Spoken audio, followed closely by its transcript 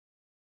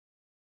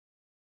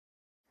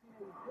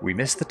We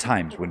miss the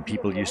times when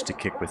people used to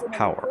kick with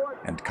power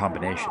and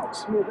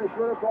combinations.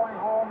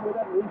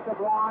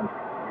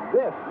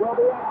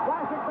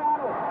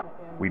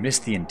 We miss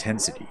the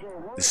intensity,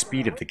 the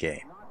speed of the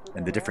game,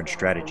 and the different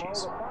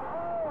strategies.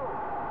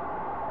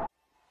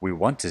 We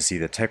want to see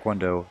the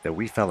Taekwondo that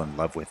we fell in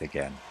love with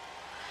again.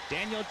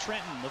 Daniel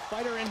Trenton, the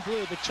fighter in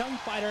blue, the Chung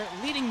fighter,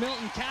 leading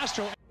Milton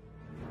Castro.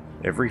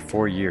 Every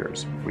 4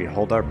 years, we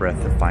hold our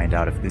breath to find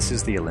out if this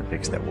is the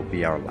Olympics that will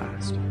be our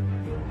last.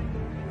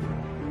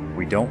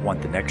 We don't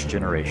want the next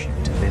generation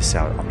to miss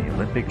out on the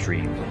Olympic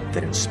dream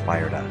that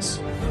inspired us.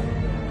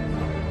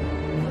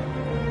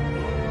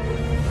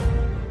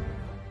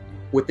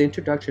 With the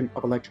introduction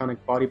of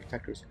electronic body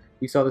protectors,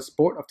 we saw the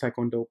sport of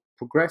Taekwondo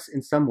progress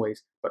in some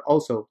ways, but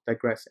also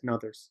digress in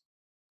others.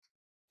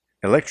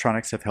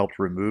 Electronics have helped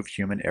remove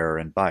human error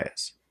and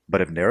bias, but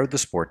have narrowed the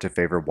sport to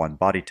favor one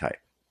body type,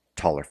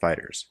 taller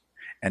fighters,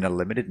 and a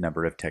limited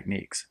number of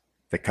techniques,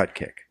 the cut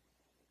kick.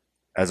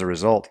 As a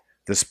result,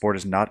 the sport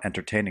is not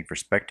entertaining for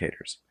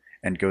spectators,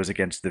 and goes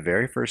against the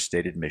very first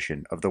stated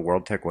mission of the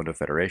World Taekwondo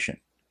Federation,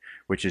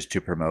 which is to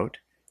promote,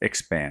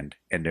 expand,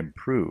 and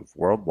improve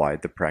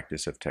worldwide the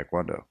practice of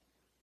Taekwondo.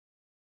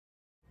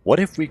 What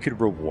if we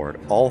could reward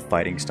all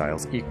fighting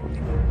styles equally?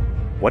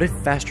 What if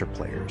faster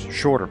players,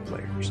 shorter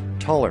players,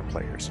 taller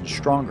players, and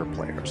stronger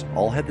players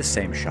all had the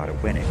same shot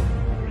at winning?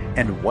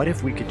 And what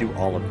if we could do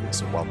all of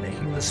this while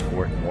making the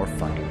sport more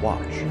fun to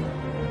watch?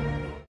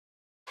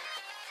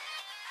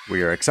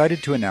 We are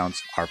excited to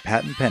announce our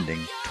patent-pending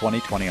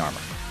 2020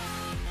 armor.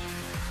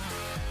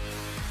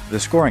 The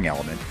scoring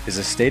element is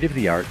a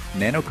state-of-the-art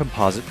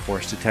nanocomposite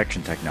force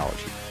detection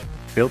technology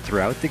built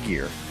throughout the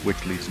gear,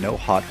 which leaves no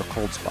hot or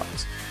cold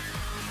spots.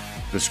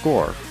 The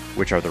score,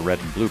 which are the red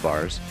and blue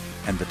bars,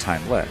 and the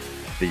time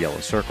left, the yellow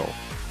circle,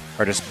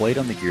 are displayed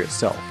on the gear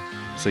itself,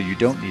 so you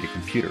don't need a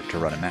computer to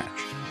run a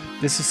match.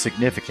 This is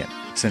significant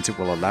since it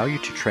will allow you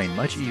to train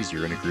much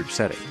easier in a group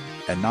setting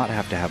and not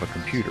have to have a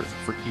computer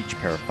for each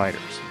pair of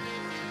fighters.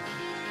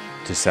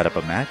 To set up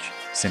a match,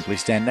 simply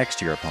stand next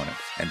to your opponent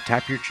and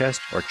tap your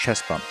chest or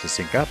chest bump to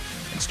sync up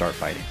and start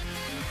fighting.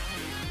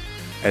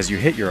 As you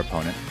hit your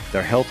opponent,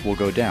 their health will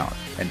go down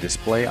and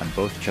display on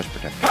both chest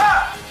protectors.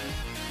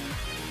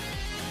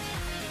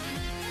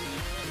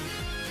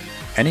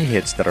 Any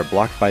hits that are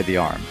blocked by the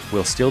arm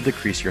will still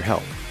decrease your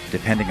health,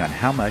 depending on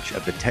how much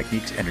of the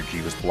technique's energy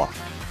was blocked.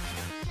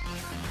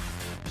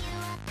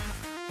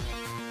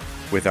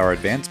 With our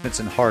advancements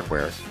in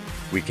hardware,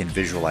 we can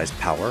visualize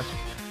power,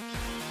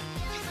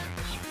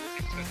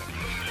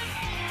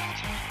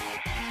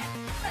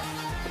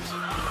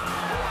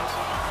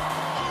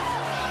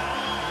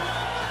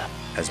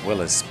 as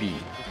well as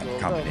speed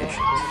and combinations.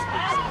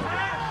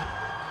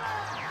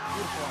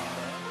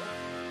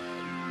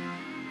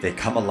 They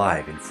come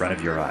alive in front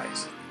of your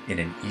eyes in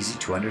an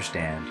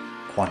easy-to-understand,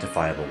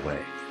 quantifiable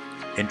way.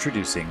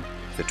 Introducing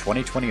the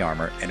 2020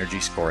 Armor Energy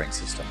Scoring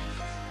System.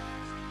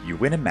 You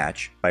win a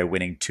match by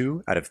winning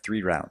 2 out of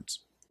 3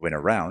 rounds. Win a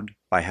round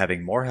by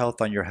having more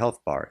health on your health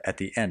bar at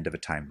the end of a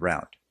timed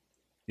round.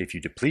 If you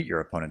deplete your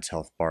opponent's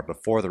health bar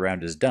before the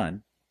round is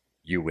done,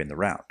 you win the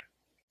round.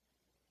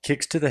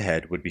 Kicks to the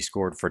head would be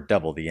scored for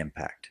double the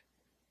impact.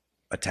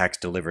 Attacks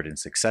delivered in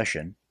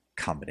succession,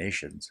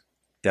 combinations,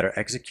 that are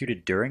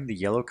executed during the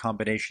yellow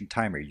combination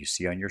timer you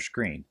see on your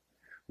screen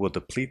will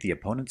deplete the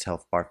opponent's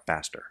health bar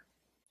faster.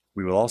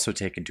 We will also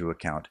take into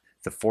account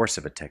the force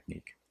of a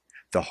technique.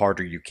 The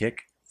harder you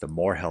kick, the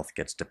more health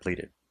gets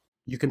depleted.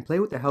 You can play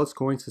with the health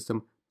scoring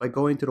system by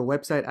going to the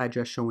website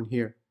address shown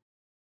here.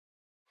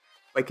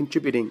 By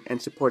contributing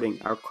and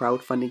supporting our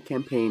crowdfunding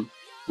campaign,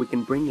 we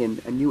can bring in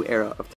a new era of